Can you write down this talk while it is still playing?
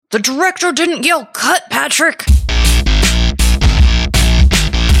The director didn't yell, "Cut, Patrick!"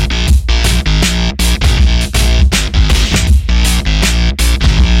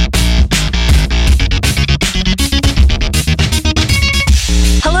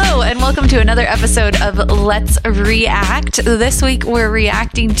 Hello, and welcome to another episode of Let's React. This week, we're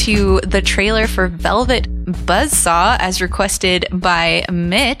reacting to the trailer for Velvet Buzzsaw, as requested by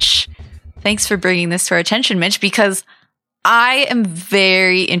Mitch. Thanks for bringing this to our attention, Mitch, because I am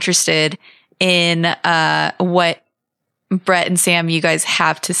very interested in what Brett and Sam, you guys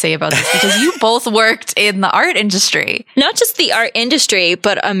have to say about this, because you both worked in the art industry. Not just the art industry,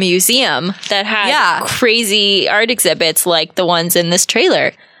 but a museum that had crazy art exhibits like the ones in this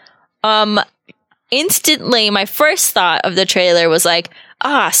trailer. Instantly, my first thought of the trailer was like,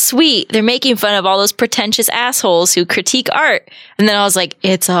 sweet, they're making fun of all those pretentious assholes who critique art. And then I was like,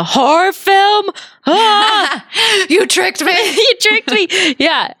 it's a horror film? You tricked me. You tricked me.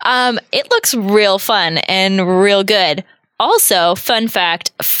 Yeah. It looks real fun and real good. Also, fun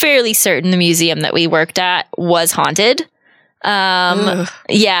fact, fairly certain the museum that we worked at was haunted.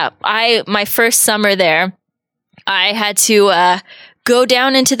 Yeah, my first summer there, I had to go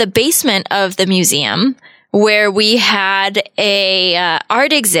down into the basement of the museum where we had a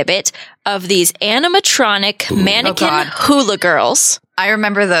art exhibit of these animatronic mannequin hula girls. I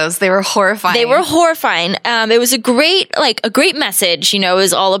remember those. They were horrifying. They were horrifying. It was a great message. You know, it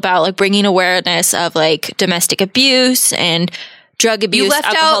was all about like bringing awareness of like domestic abuse and drug abuse, you left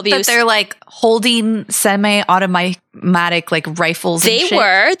alcohol out abuse. That they're like holding semi-automatic like rifles.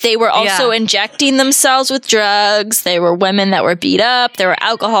 They were also injecting themselves with drugs. They were women that were beat up. There were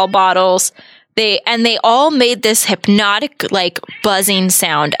alcohol bottles. They all made this hypnotic, like, buzzing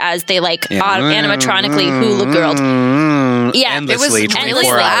sound as they, like, animatronically hula girled. Yeah, endlessly, it was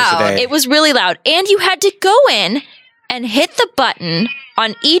 24 hours a day. It was really loud. And you had to go in and hit the button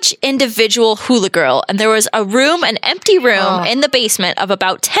on each individual hula girl. And there was an empty room in the basement of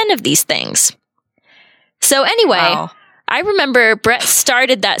about 10 of these things. So anyway, I remember Brett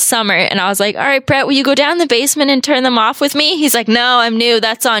started that summer and I was like, all right, Brett, will you go down the basement and turn them off with me? He's like, no, I'm new.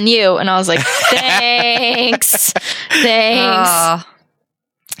 That's on you. And I was like, thanks. Thanks.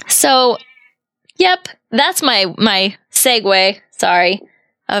 So, yep, that's my segue,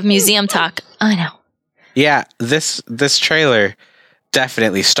 of museum talk. I know. Yeah, this trailer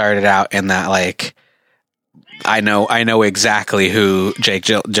definitely started out in that, like, I know exactly who Jake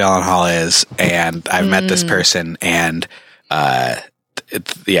Gyllenhaal is, and I've met this person, and they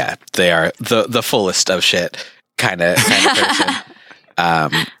are the fullest of shit kind of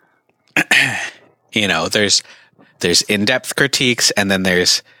person. You know, there's in-depth critiques, and then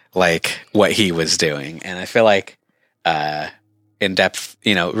there's like what he was doing, and I feel like in-depth,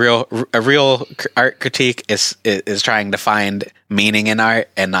 you know, a real art critique is trying to find meaning in art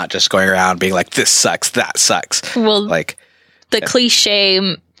and not just going around being like, this sucks, that sucks. Well, like the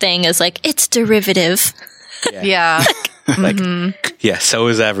cliche thing is like, it's derivative. Yeah. Like, yeah, so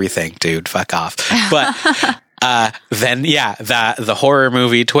is everything, dude. Fuck off. But then, the horror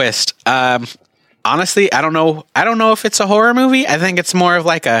movie twist. Honestly, I don't know if it's a horror movie. I think it's more of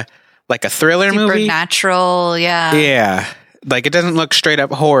like a thriller movie. Supernatural, yeah. Yeah. Like, it doesn't look straight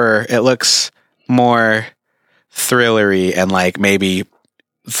up horror. It looks more thrillery, and like maybe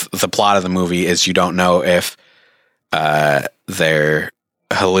the plot of the movie is you don't know if they're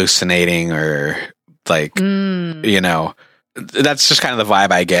hallucinating or like, you know, that's just kind of the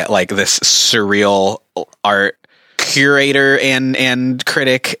vibe I get. Like this surreal art curator and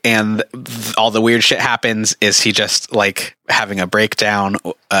critic, and all the weird shit happens. Is he just like having a breakdown?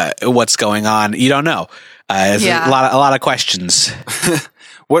 What's going on? You don't know. A lot of questions.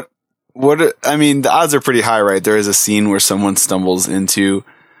 What I mean, the odds are pretty high, right? There is a scene where someone stumbles into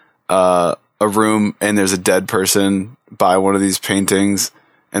a room and there's a dead person by one of these paintings,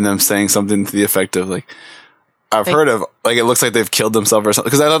 and them saying something to the effect of like, I've heard of, like, it looks like they've killed themselves or something.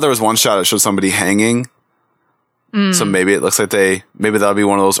 Because I thought there was one shot that showed somebody hanging. So maybe it looks like maybe that'll be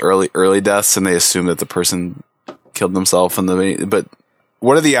one of those early deaths, and they assume that the person killed themselves but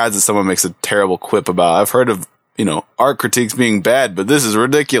what are the odds that someone makes a terrible quip about, I've heard of, you know, art critiques being bad, but this is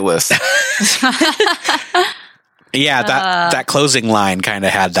ridiculous. Yeah, that closing line kind of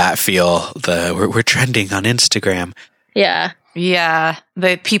had that feel. We're trending on Instagram. Yeah. Yeah.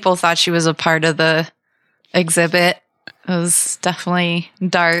 The people thought she was a part of the exhibit. It was definitely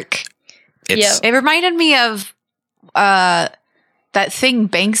dark. It reminded me of that thing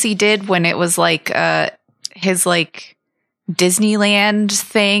Banksy did when it was like his like Disneyland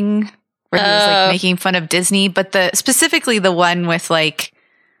thing where he was like making fun of Disney, but specifically the one with like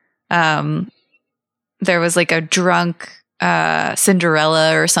there was like a drunk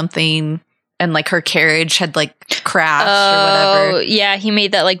Cinderella or something, and like her carriage had like crashed or whatever. Yeah, he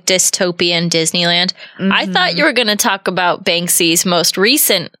made that like dystopian Disneyland. I thought you were going to talk about Banksy's most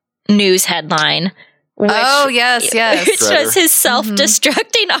recent news headline. Which, yes. Which was his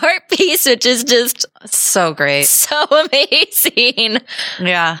self-destructing art piece, which is just so great. so amazing.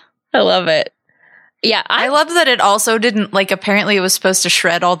 Yeah. I love it. Yeah. I love that it also didn't, like, apparently it was supposed to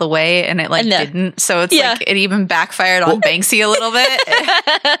shred all the way and it, like, didn't. So it's like, it even backfired on Banksy a little bit.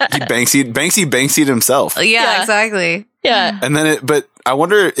 He Banksy'd himself. Yeah, exactly. Yeah. And then but I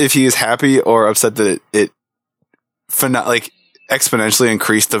wonder if he is happy or upset that it exponentially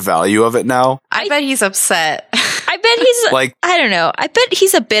increased the value of it now. I bet he's upset. I bet he's like, I don't know. I bet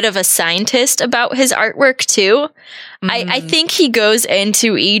he's a bit of a scientist about his artwork too. I think he goes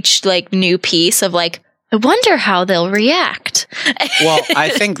into each like new piece of like, I wonder how they'll react. Well, I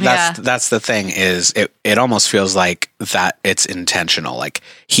think that's the thing is it almost feels like that it's intentional. Like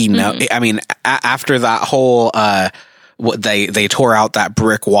he know. I mean, after that whole they tore out that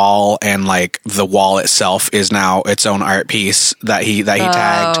brick wall and like the wall itself is now its own art piece that he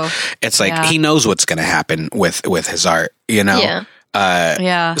tagged. It's like he knows what's going to happen with his art, you know?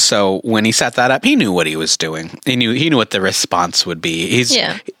 Yeah. So when he set that up, he knew what he was doing. He knew what the response would be.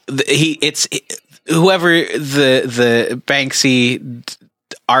 Whoever the Banksy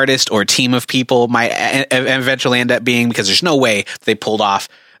artist or team of people might eventually end up being, because there's no way they pulled off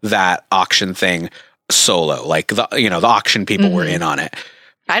that auction thing solo. Like the auction people were in on it.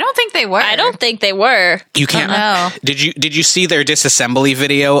 I don't think they were. You can't. Did you see their disassembly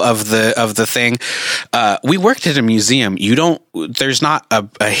video of the thing? We worked at a museum. There's not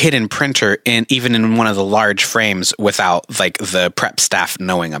a hidden printer even in one of the large frames without like the prep staff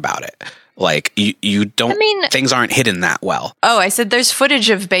knowing about it. Like you don't. I mean, things aren't hidden that well. Oh, I said there's footage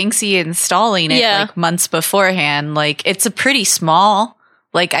of Banksy installing it like months beforehand. Like it's a pretty small.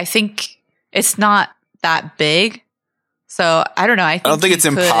 Like I think it's not that big. So I don't know. I don't think it's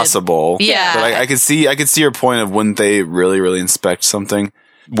impossible. Yeah, but I could see your point of wouldn't they really inspect something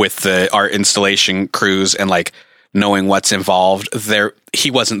with the art installation crews and like knowing what's involved.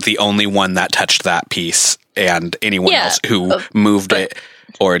 He wasn't the only one that touched that piece, and anyone else who moved it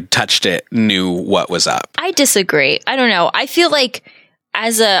or touched it knew what was up. I disagree. I don't know. I feel like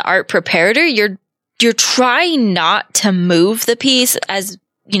as a art preparator, you're trying not to move the piece as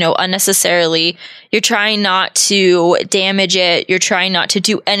unnecessarily. You're trying not to damage it. You're trying not to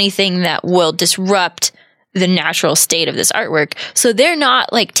do anything that will disrupt the natural state of this artwork. So they're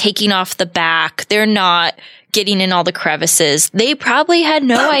not like taking off the back. They're not getting in all the crevices. They probably had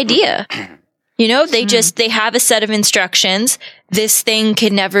no idea. They have a set of instructions. This thing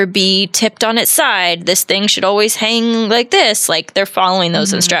can never be tipped on its side. This thing should always hang like this. Like they're following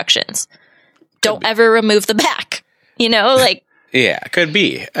those instructions. Don't ever remove the back. Yeah, could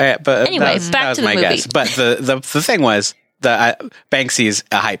be. But anyway, back to the movie. Guess. But the thing was that Banksy's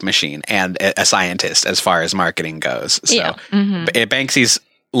a hype machine and a scientist as far as marketing goes. So Banksy's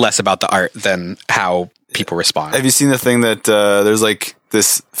less about the art than how people respond. Have you seen the thing that there's like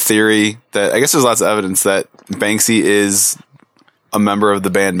this theory that I guess there's lots of evidence that Banksy is a member of the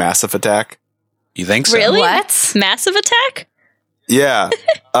band Massive Attack? You think so? Really? What? Massive Attack? Yeah.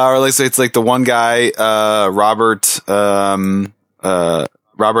 Or like so it's like the one guy, Robert Del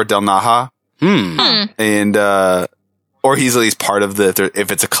Naja. And or he's at least part of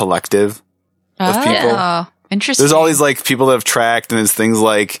if it's a collective of people. Oh, interesting. There's all these like people that have tracked, and it's things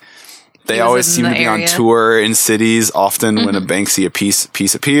like they always seem to be on tour in cities often when a Banksy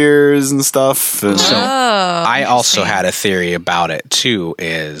piece appears and stuff. And I also had a theory about it too.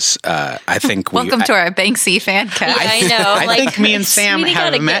 Is I think welcome to our Banksy fan cast. Yeah, I know. I think me and Sam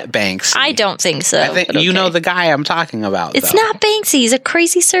have met Banksy. I don't think so. I think you know the guy I'm talking about. It's not Banksy. He's a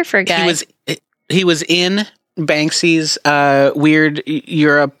crazy surfer guy. He was in Banksy's weird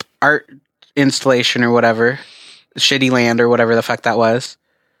Europe art installation or whatever, Shitty Land or whatever the fuck that was.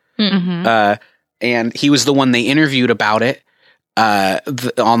 And he was the one they interviewed about it.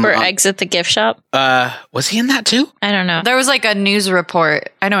 Exit the Gift Shop. Was he in that too? I don't know. There was like a news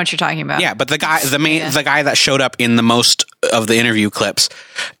report. I know what you're talking about. Yeah, but the guy that showed up in the most of the interview clips,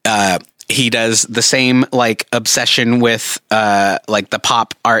 he does the same like obsession with like the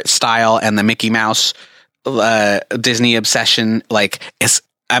pop art style and the Mickey Mouse Disney obsession. Like just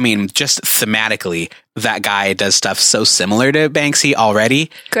thematically, that guy does stuff so similar to Banksy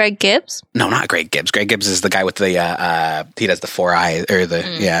already. Greg Gibbs? No, not Greg Gibbs. Greg Gibbs is the guy with the he does the 4 eyes or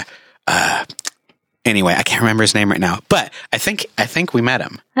the anyway, I can't remember his name right now, but I think we met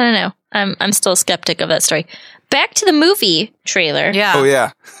him. I don't know. I'm still a skeptic of that story. Back to the movie trailer. Yeah. Oh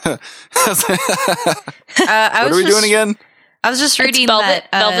yeah. What are we doing again? I was just reading Velvet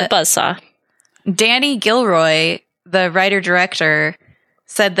that Buzzsaw. Danny Gilroy, the writer-director,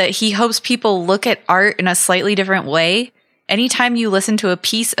 said that he hopes people look at art in a slightly different way. Anytime you listen to a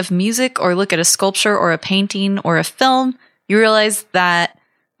piece of music or look at a sculpture or a painting or a film, you realize that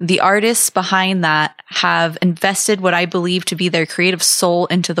the artists behind that have invested what I believe to be their creative soul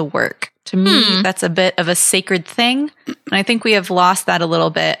into the work. To me, that's a bit of a sacred thing. And I think we have lost that a little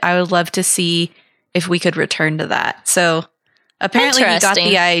bit. I would love to see if we could return to that. So apparently he got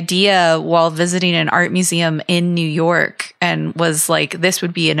the idea while visiting an art museum in New York and was like, this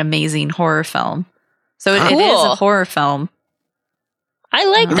would be an amazing horror film. So it is a horror film. I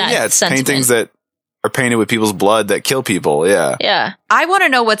like that. Yeah, it's sentiment. paintings that are painted with people's blood that kill people. Yeah. Yeah. I want to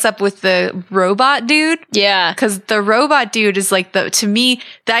know what's up with the robot dude. Yeah. Because the robot dude is like to me,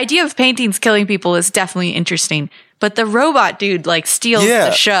 the idea of paintings killing people is definitely interesting. But the robot dude like steals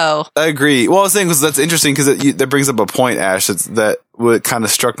the show. I agree. Well, I was saying that's interesting because that brings up a point, Ash. That what kind of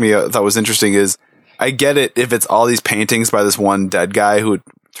struck me, I thought was interesting is I get it if it's all these paintings by this one dead guy who it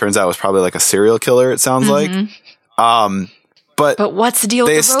turns out was probably like a serial killer. It sounds like. But what's the deal?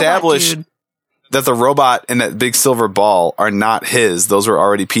 They with the established robot dude? that the robot and that big silver ball are not his. Those were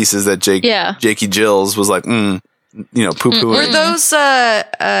already pieces that Jakey Jills was like, poo poo. Were those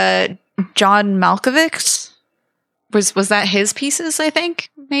John Malkovich? Was that his pieces? I think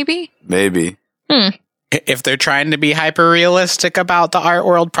maybe. If they're trying to be hyper realistic about the art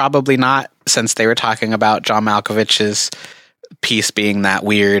world, probably not, since they were talking about John Malkovich's piece being that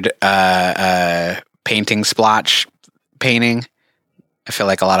weird painting splotch painting. I feel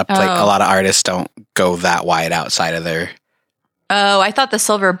like a lot of artists don't go that wide outside of their. Oh, I thought the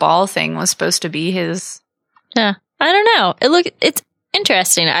silver ball thing was supposed to be his. Yeah, I don't know. It's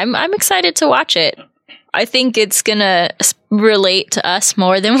interesting. I'm excited to watch it. I think it's gonna relate to us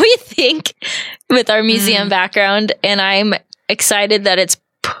more than we think with our museum background, and I'm excited that it's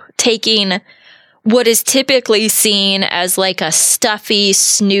taking what is typically seen as like a stuffy,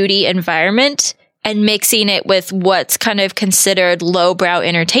 snooty environment and mixing it with what's kind of considered lowbrow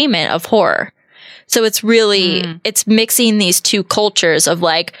entertainment of horror. So it's really, it's mixing these two cultures of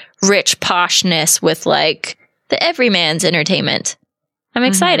like rich poshness with like the everyman's entertainment. I'm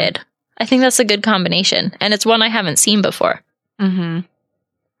excited. I think that's a good combination. And it's one I haven't seen before. I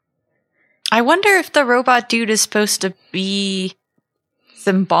wonder if the robot dude is supposed to be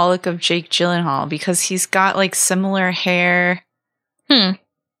symbolic of Jake Gyllenhaal because he's got like similar hair. I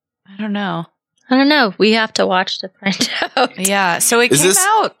don't know. We have to watch to find out. Yeah. So it came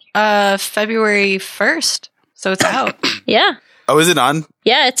out February 1st. So it's out. Yeah. Oh, is it on?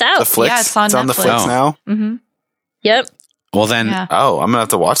 Yeah, it's out. The Flicks? Yeah, it's on the Netflix. Flicks now? Yep. Well, then. Yeah. Oh, I'm going to have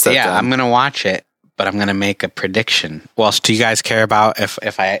to watch that. Yeah, I'm going to watch it, but I'm going to make a prediction. Well, do you guys care about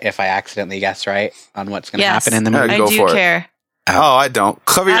if I accidentally guess right on what's going to happen in the movie? I Go do for it. care. Oh, I don't.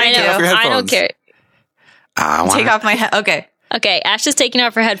 Cover your I take off your know. headphones. I don't care. Take off my head. Okay. Okay, Ash is taking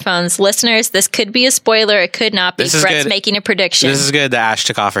off her headphones. Listeners, this could be a spoiler. It could not be. Brett's making a prediction. This is good that Ash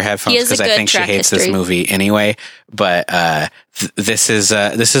took off her headphones because I think she hates this movie anyway. But this is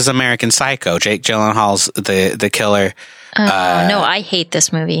American Psycho. Jake Gyllenhaal's the killer. No, I hate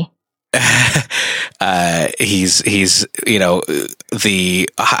this movie. He's the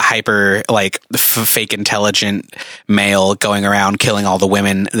hyper like fake intelligent male going around killing all the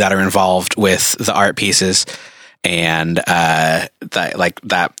women that are involved with the art pieces. And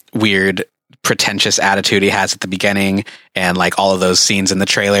that weird pretentious attitude he has at the beginning, and like all of those scenes in the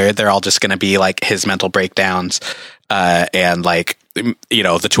trailer, they're all just going to be like his mental breakdowns. And like,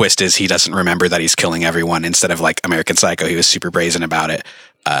 the twist is he doesn't remember that he's killing everyone. Instead of like American Psycho, he was super brazen about it.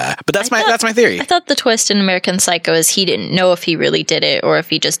 But that's my theory. I thought the twist in American Psycho is he didn't know if he really did it or if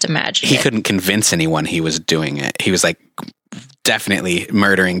he just imagined it. He couldn't convince anyone he was doing it. He was like definitely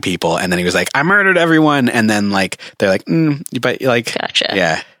murdering people, and then he was like, I murdered everyone, and then like they're like, but like,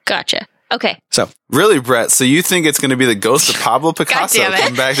 gotcha. Okay, so really, Brett, so you think it's going to be the ghost of Pablo Picasso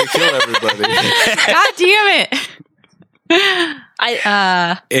come back to kill everybody? God damn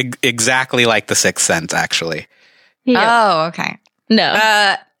it! Exactly like The Sixth Sense, actually. Yeah. Oh, okay.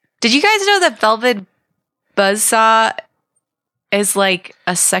 No. Did you guys know that Velvet Buzzsaw is like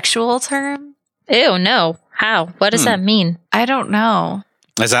a sexual term? Ew, no. How? What does that mean? I don't know.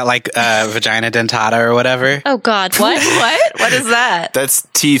 Is that like vagina dentata or whatever? Oh God, what? What is that? That's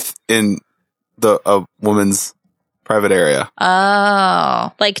teeth in a woman's private area.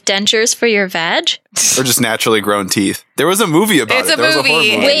 Oh. Like dentures for your vag? Or just naturally grown teeth. There was a movie about it. It's a movie.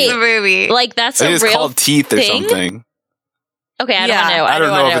 Wait, it's a movie. Like that's I a think real it's called Teeth or thing? something. Okay, I Yeah. don't know. I don't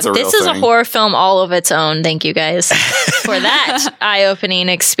know if it's a real This is a thing. horror film all of its own. Thank you guys for that eye-opening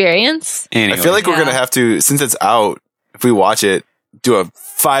experience. Anyway. I feel like we're going to have to, since it's out, if we watch it, do a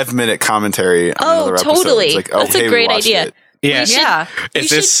 5-minute commentary on another totally. episode. That's a great idea. It. Yeah. We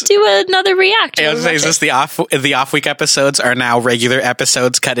should do another react. Is this the off week episodes are now regular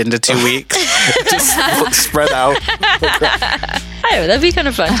episodes cut into 2 weeks? Just spread out. I don't know, that'd be kind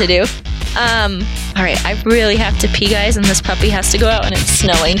of fun to do. All right, I really have to pee, guys, and this puppy has to go out and it's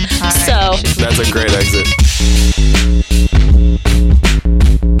snowing. All right, so that's a great exit.